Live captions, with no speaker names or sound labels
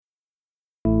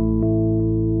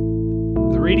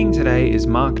reading today is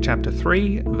Mark chapter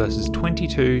 3, verses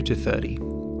 22 to 30.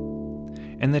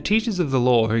 And the teachers of the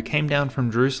law who came down from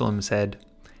Jerusalem said,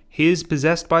 "He is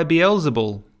possessed by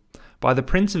Beelzebul. By the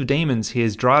prince of demons he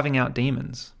is driving out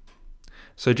demons."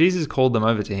 So Jesus called them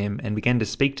over to him and began to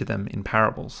speak to them in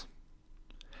parables.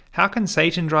 "How can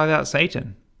Satan drive out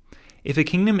Satan? If a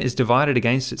kingdom is divided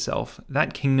against itself,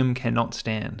 that kingdom cannot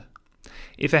stand.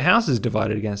 If a house is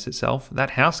divided against itself,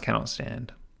 that house cannot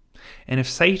stand. And if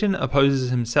Satan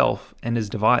opposes himself and is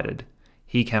divided,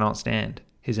 he cannot stand.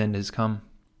 His end has come.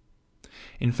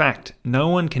 In fact, no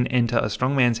one can enter a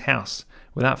strong man's house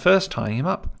without first tying him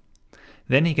up.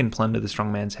 Then he can plunder the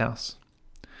strong man's house.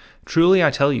 Truly I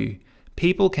tell you,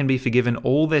 people can be forgiven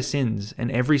all their sins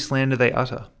and every slander they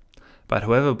utter. But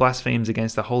whoever blasphemes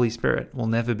against the Holy Spirit will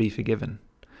never be forgiven.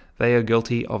 They are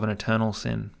guilty of an eternal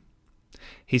sin."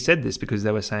 He said this because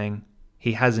they were saying,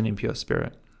 "He has an impure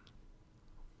spirit."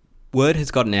 Word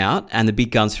has gotten out, and the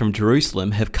big guns from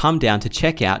Jerusalem have come down to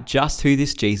check out just who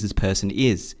this Jesus person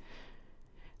is.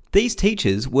 These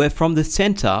teachers were from the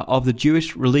centre of the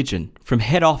Jewish religion, from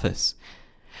head office.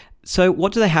 So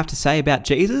what do they have to say about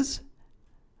Jesus?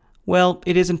 Well,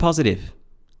 it isn't positive.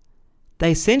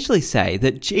 They essentially say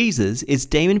that Jesus is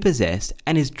demon-possessed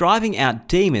and is driving out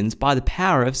demons by the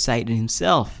power of Satan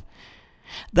himself.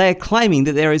 They are claiming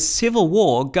that there is civil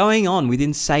war going on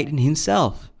within Satan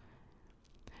himself.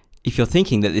 If you're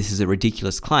thinking that this is a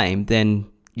ridiculous claim, then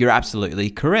you're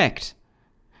absolutely correct.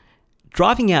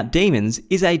 Driving out demons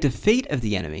is a defeat of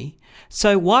the enemy,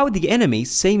 so why would the enemy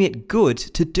seem it good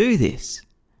to do this?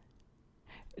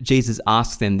 Jesus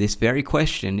asks them this very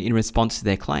question in response to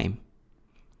their claim.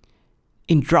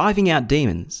 In driving out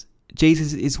demons,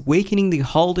 Jesus is weakening the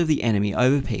hold of the enemy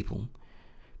over people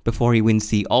before he wins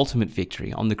the ultimate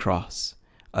victory on the cross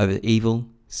over evil,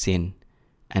 sin,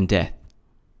 and death.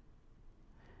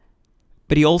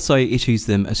 But he also issues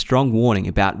them a strong warning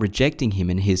about rejecting him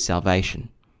and his salvation.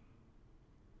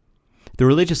 The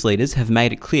religious leaders have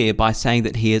made it clear by saying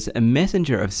that he is a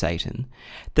messenger of Satan,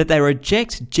 that they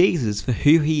reject Jesus for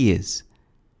who he is.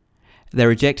 They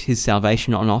reject his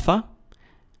salvation on offer,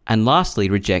 and lastly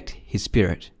reject his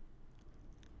spirit.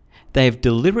 They have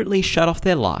deliberately shut off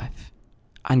their life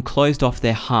and closed off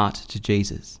their heart to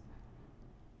Jesus.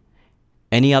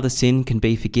 Any other sin can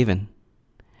be forgiven,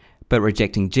 but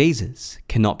rejecting Jesus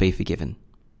cannot be forgiven.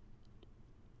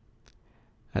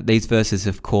 These verses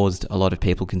have caused a lot of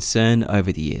people concern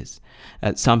over the years.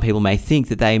 Some people may think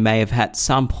that they may have at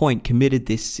some point committed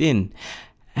this sin.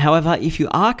 However, if you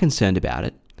are concerned about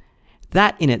it,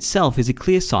 that in itself is a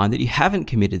clear sign that you haven't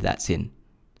committed that sin.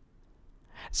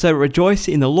 So rejoice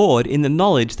in the Lord in the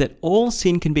knowledge that all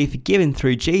sin can be forgiven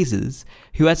through Jesus,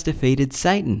 who has defeated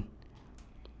Satan.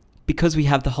 Because we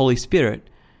have the Holy Spirit,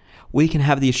 we can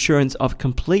have the assurance of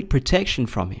complete protection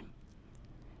from him.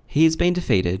 He has been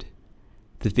defeated.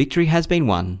 The victory has been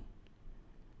won.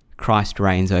 Christ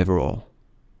reigns over all.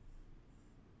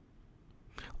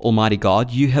 Almighty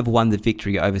God, you have won the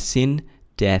victory over sin,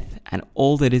 death, and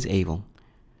all that is evil.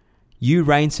 You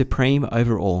reign supreme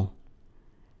over all.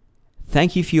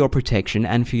 Thank you for your protection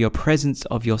and for your presence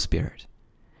of your Spirit.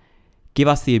 Give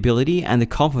us the ability and the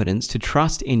confidence to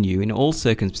trust in you in all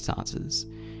circumstances,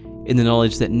 in the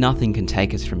knowledge that nothing can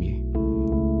take us from you.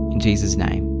 In Jesus'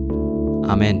 name,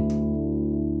 Amen.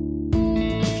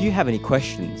 If you have any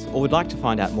questions or would like to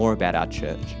find out more about our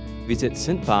church, visit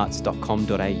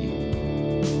stbarts.com.au.